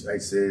 I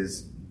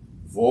says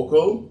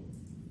vocal,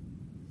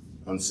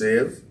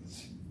 unsaved,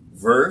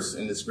 verse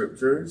in the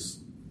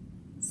scriptures.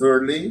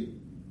 Thirdly,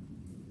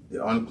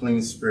 the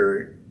unclean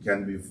spirit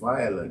can be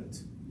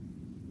violent.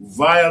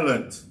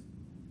 Violent.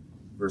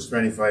 Verse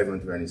 25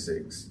 and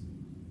 26.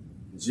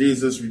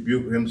 Jesus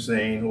rebuked him,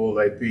 saying, hold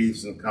thy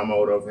peace and come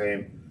out of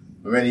him.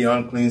 And when the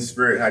unclean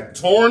spirit had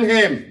torn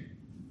him,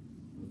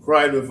 and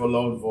cried with a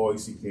loud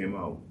voice, he came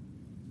out.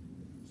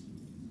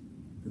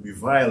 To be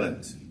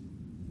violent.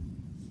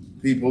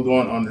 People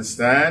don't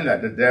understand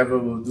that the devil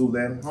will do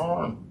them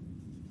harm.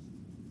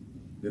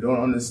 They don't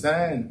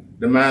understand.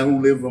 The man who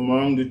lived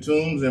among the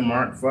tombs in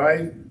Mark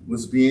 5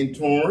 was being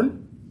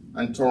torn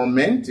and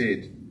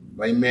tormented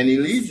by many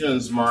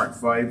legions, Mark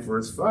 5,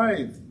 verse 5.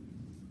 It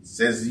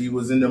says he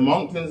was in the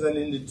mountains and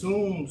in the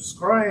tombs,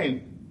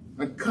 crying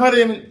and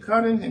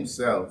cutting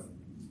himself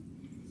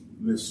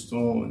with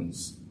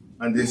stones.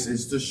 And this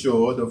is to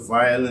show the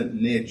violent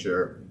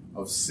nature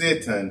of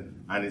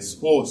Satan and his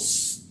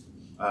hosts.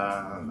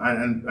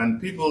 And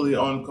people, the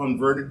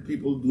unconverted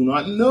people, do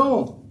not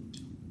know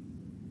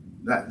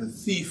that the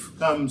thief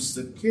comes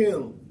to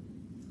kill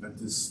and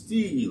to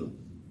steal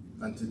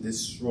and to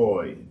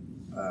destroy.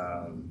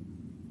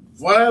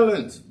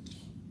 Violent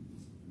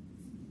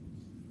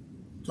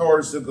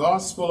towards the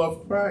gospel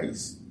of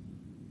Christ.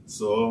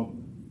 So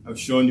I've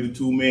shown you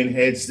 2 main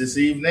heads this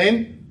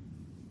evening.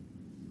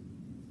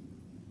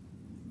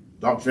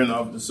 Doctrine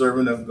of the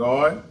servant of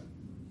God,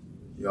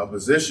 the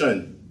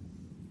opposition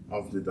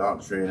of the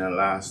doctrine, and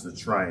last, the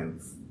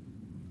triumph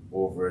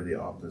over the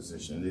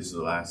opposition. This is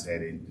the last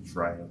heading, the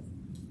triumph.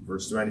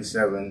 Verse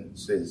 27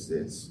 says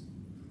this.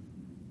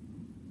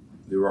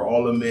 They were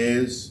all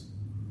amazed,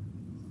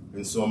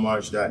 in so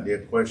much that they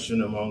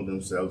questioned among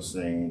themselves,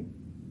 saying,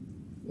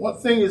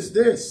 what thing is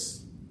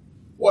this?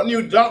 What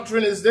new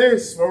doctrine is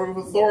this? For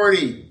with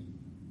authority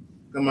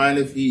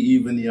commandeth he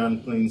even the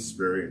unclean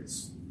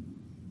spirits,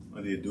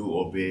 and they do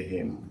obey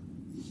him.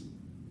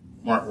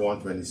 Mark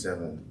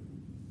 1:27.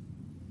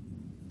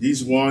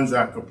 These ones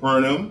at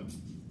Capernaum,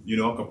 you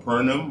know,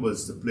 Capernaum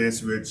was the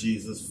place where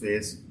Jesus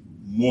faced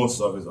most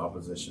of his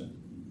opposition.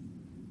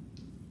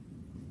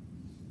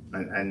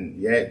 And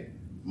yet,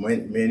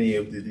 many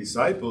of the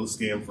disciples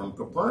came from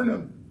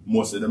Capernaum.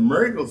 Most of the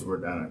miracles were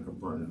done at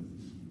Capernaum.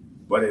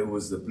 But it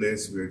was the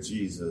place where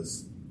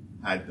Jesus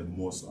had the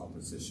most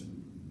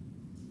opposition.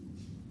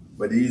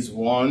 But these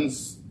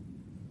ones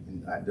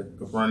at the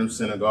Capernaum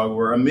synagogue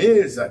were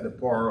amazed at the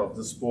power of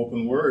the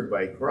spoken word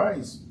by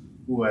Christ,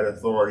 who had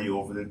authority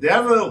over the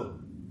devil.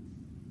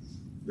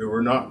 They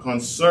were not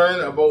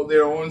concerned about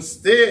their own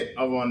state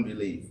of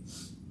unbelief.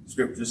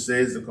 Scripture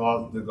says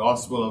the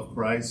gospel of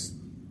Christ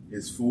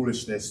is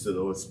foolishness to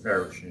those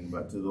perishing,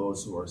 but to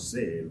those who are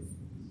saved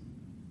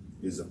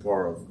is the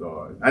power of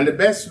God. And the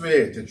best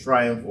way to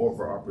triumph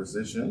over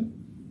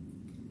opposition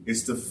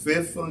is to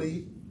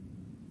faithfully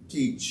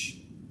teach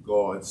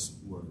God's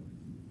word.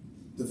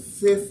 To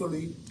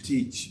faithfully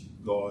teach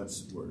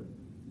God's word.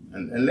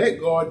 And let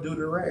God do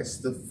the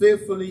rest. To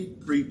faithfully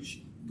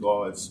preach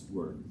God's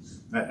word.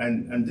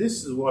 And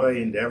this is what I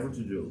endeavor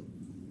to do.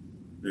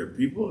 There are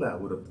people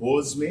that would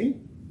oppose me,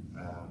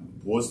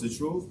 oppose the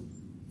truth.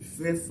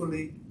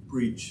 Faithfully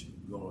preach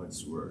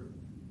God's word.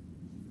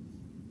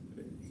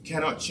 It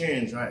cannot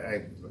change.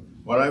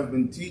 What I've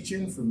been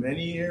teaching for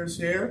many years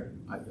here,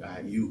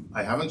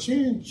 I haven't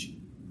changed.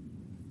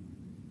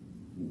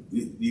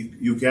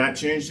 You can't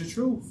change the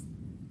truth.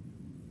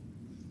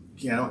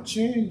 You cannot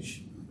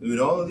change. With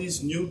all of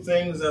these new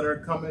things that are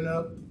coming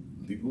up,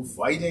 people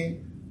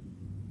fighting,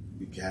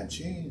 you can't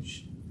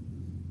change.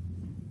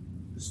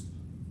 The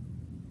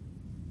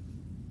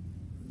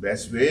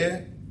best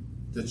way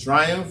to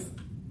triumph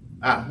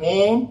at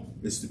home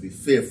is to be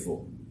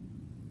faithful.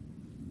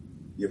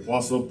 The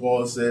Apostle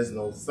Paul says,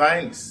 "No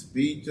thanks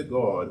be to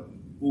God,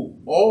 who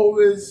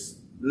always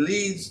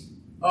leads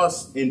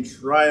us in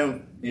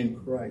triumph in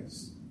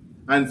Christ,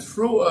 and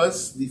through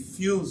us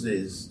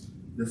diffuses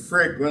the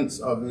fragrance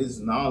of his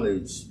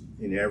knowledge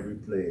in every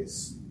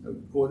place." I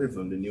quoted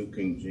from the New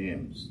King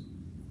James.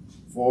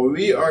 "For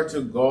we are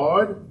to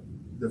God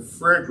the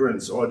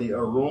fragrance or the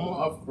aroma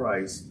of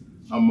Christ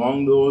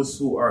among those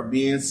who are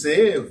being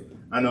saved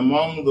and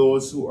among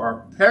those who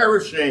are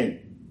perishing.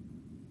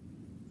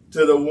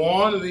 To the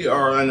one we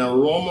are an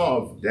aroma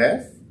of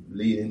death,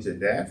 leading to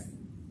death,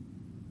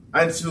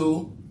 and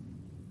to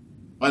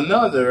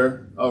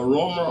another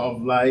aroma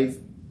of life,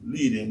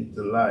 leading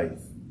to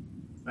life.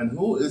 And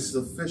who is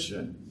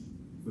sufficient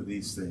for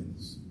these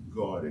things?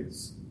 God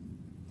is.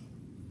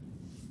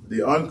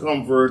 The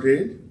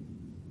unconverted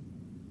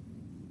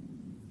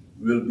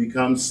will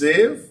become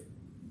saved,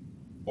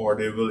 or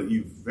they will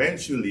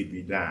eventually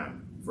be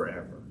damned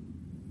forever.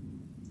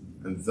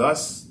 And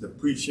thus the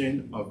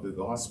preaching of the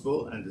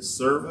gospel and the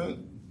servant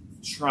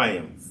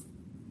triumph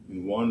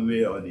in one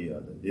way or the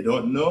other. They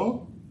don't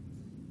know,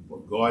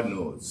 but God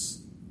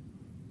knows.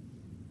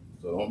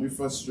 So don't be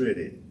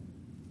frustrated.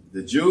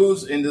 The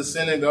Jews in the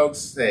synagogue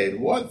said,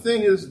 "What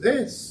thing is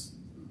this?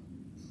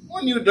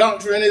 What new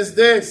doctrine is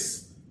this?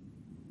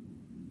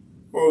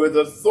 For with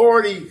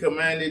authority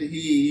commanded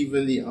he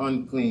even the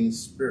unclean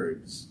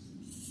spirits,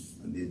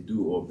 and they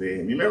do obey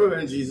him." You remember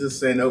when Jesus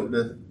sent out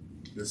the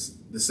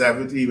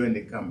 70 when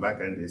they come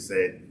back and they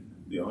said,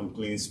 "The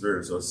unclean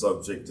spirits are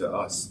subject to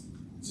us."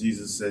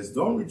 Jesus says,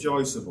 "Don't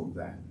rejoice about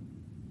that.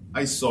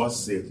 I saw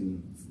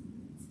Satan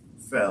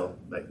fell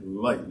like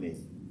lightning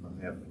from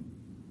heaven.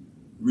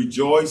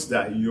 Rejoice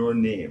that your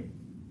name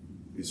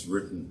is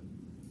written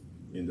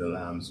in the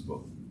Lamb's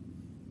book."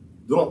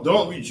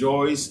 Don't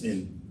rejoice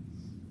in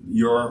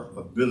your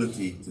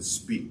ability to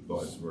speak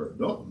God's word.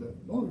 Don't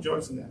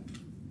rejoice in that.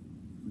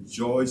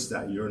 Rejoice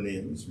that your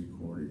name is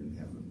recorded in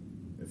heaven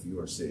if you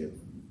are saved.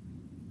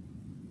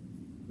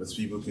 Because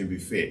people can be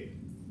fake.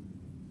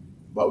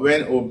 But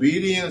when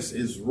obedience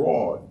is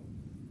wrought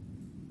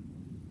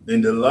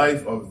in the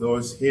life of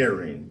those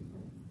hearing,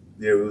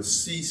 they will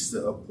cease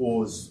to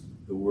oppose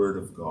the word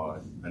of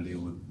God, and they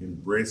will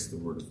embrace the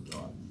word of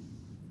God.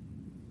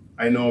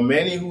 I know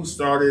many who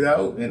started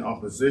out in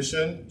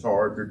opposition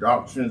toward the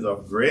doctrines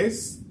of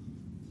grace,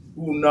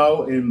 who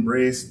now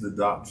embrace the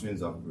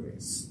doctrines of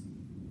grace.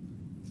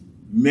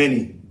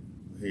 Many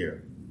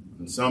here.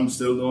 And some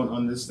still don't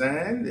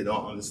understand. They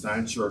don't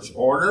understand church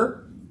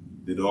order.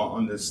 They don't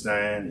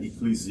understand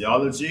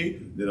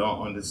ecclesiology. They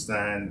don't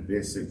understand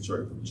basic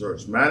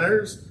church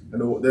manners.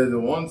 And the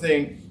one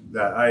thing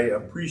that I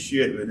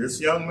appreciate with this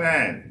young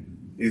man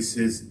is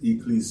his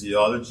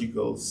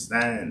ecclesiological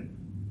stand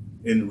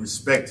in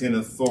respecting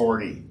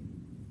authority.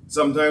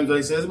 Sometimes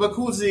I say, "But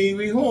Kuzi,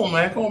 we home,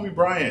 man. Call me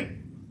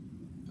Brian."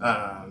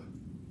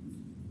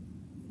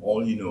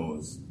 All he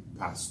knows,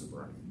 Pastor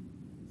Brian.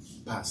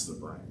 Pastor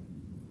Brian.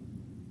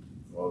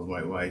 Calls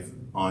my wife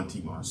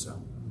Auntie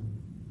Marcel.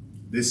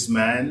 This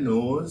man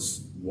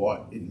knows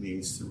what it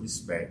means to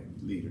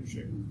respect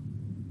leadership.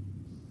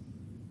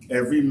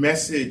 Every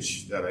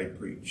message that I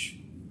preach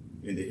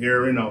in the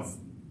hearing of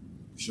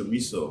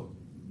Shamiso,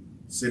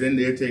 sitting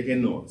there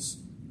taking notes,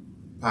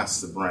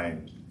 "Pastor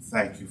Brian,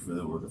 thank you for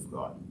the word of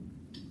God."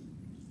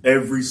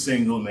 Every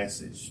single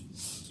message.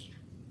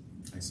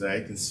 I say,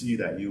 "I can see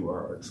that you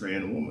are a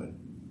trained woman."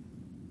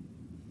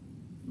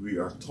 We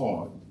are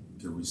taught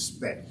to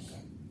respect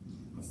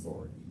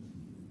authority.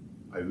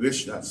 I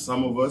wish that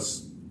some of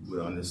us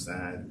would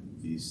understand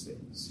these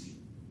things.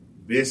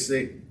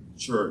 Basic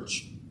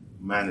church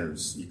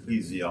manners,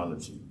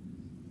 ecclesiology,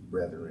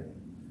 brethren.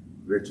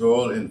 We're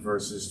told in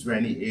verses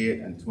 28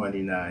 and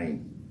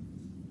 29,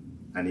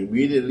 "And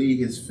immediately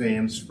his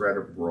fame spread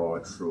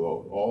abroad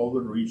throughout all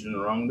the region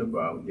round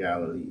about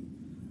Galilee,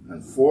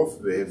 and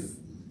forthwith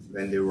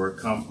when they were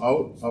come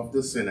out of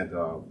the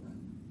synagogue,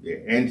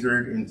 they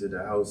entered into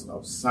the house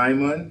of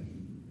Simon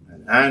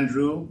and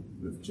Andrew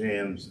with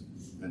James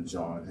and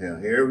John.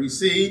 Here we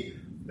see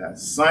that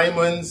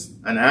Simon's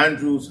and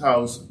Andrew's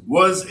house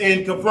was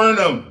in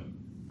Capernaum.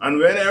 And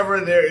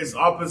whenever there is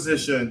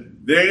opposition,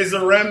 there is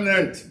a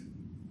remnant.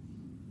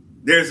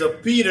 There's a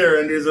Peter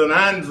and there's an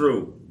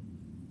Andrew,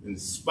 in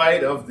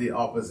spite of the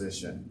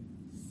opposition.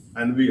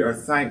 And we are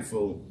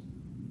thankful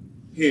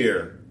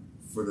here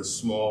for the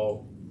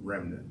small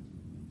remnant.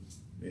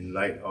 In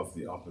light of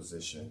the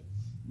opposition,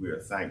 we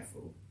are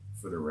thankful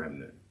for the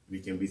remnant. We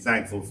can be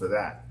thankful for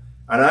that.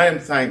 And I am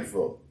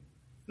thankful.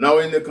 Now,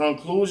 in the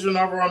conclusion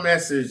of our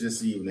message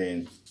this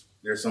evening,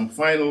 there's some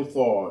final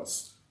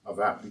thoughts of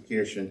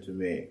application to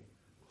make.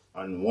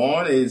 And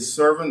one is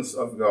servants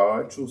of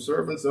God, true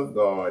servants of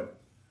God,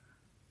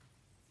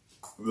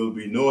 will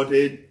be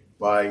noted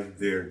by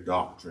their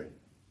doctrine.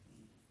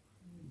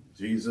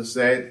 Jesus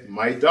said,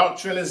 my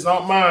doctrine is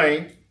not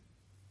mine,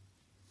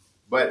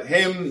 but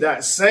him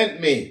that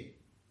sent me.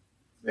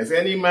 If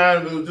any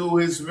man will do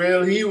his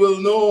will, he will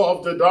know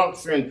of the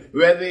doctrine,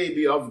 whether it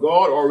be of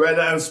God or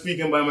whether I'm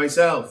speaking by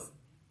myself.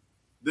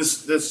 The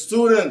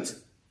student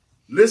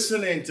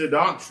listening to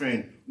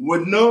doctrine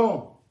would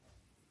know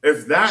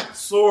if that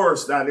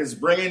source that is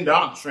bringing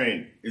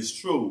doctrine is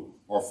true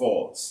or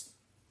false.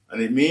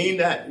 And it means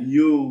that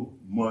you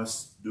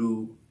must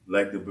do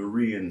like the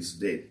Bereans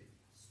did.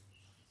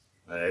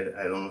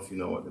 I don't know if you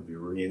know what the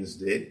Bereans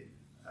did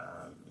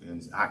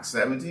in Acts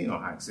 17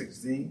 or Acts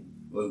 16.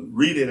 Well,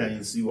 read it and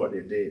you see what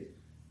they did.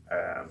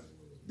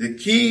 The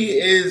key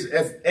is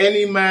if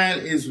any man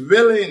is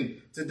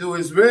willing to do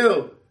his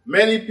will.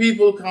 Many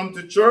people come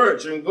to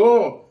church and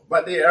go,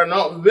 but they are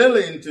not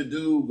willing to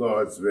do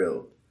God's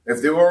will.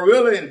 If they were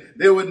willing,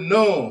 they would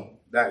know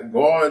that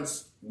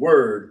God's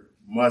word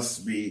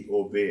must be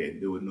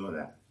obeyed. They would know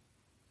that.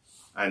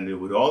 And they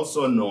would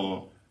also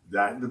know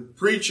that the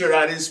preacher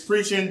that is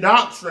preaching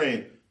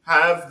doctrine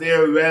have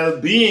their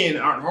well-being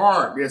at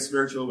heart, their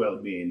spiritual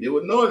well-being. They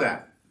would know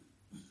that.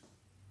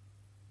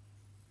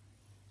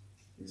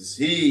 It is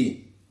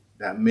he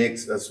that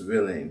makes us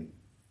willing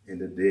in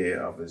the day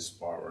of his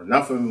power.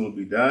 Nothing will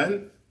be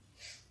done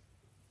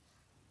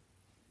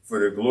for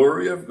the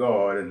glory of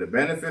God and the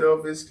benefit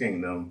of his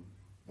kingdom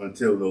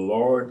until the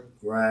Lord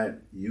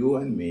grant you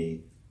and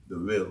me the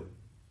will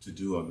to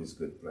do of his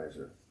good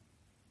pleasure.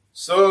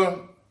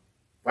 So,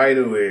 by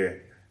the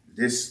way,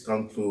 this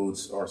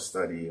concludes our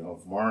study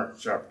of Mark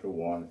chapter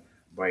 1.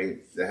 By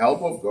the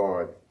help of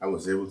God, I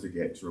was able to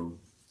get through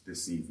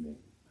this evening,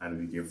 and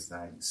we give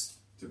thanks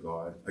to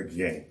God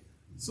again.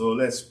 So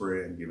let's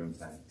pray and give him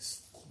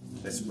thanks.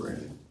 Let's pray.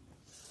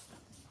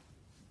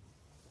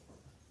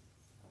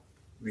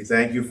 We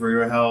thank you for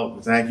your help.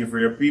 We thank you for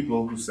your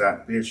people who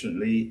sat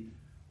patiently.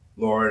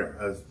 Lord,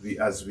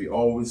 as we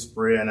always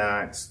pray and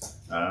ask,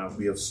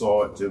 we have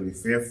sought to be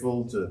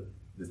faithful to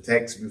the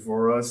text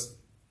before us.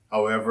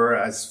 However,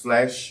 as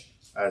flesh,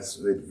 as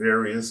with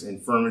various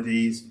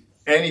infirmities,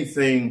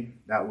 anything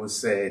that was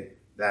said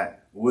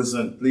that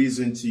wasn't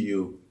pleasing to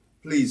you,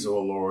 please,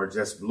 O Lord,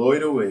 just blow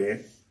it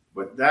away.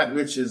 But that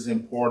which is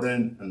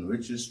important and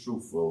which is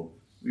truthful,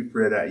 we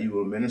pray that you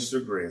will minister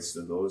grace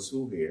to those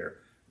who hear.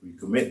 We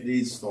commit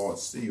these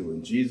thoughts to you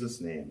in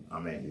Jesus' name.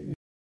 Amen.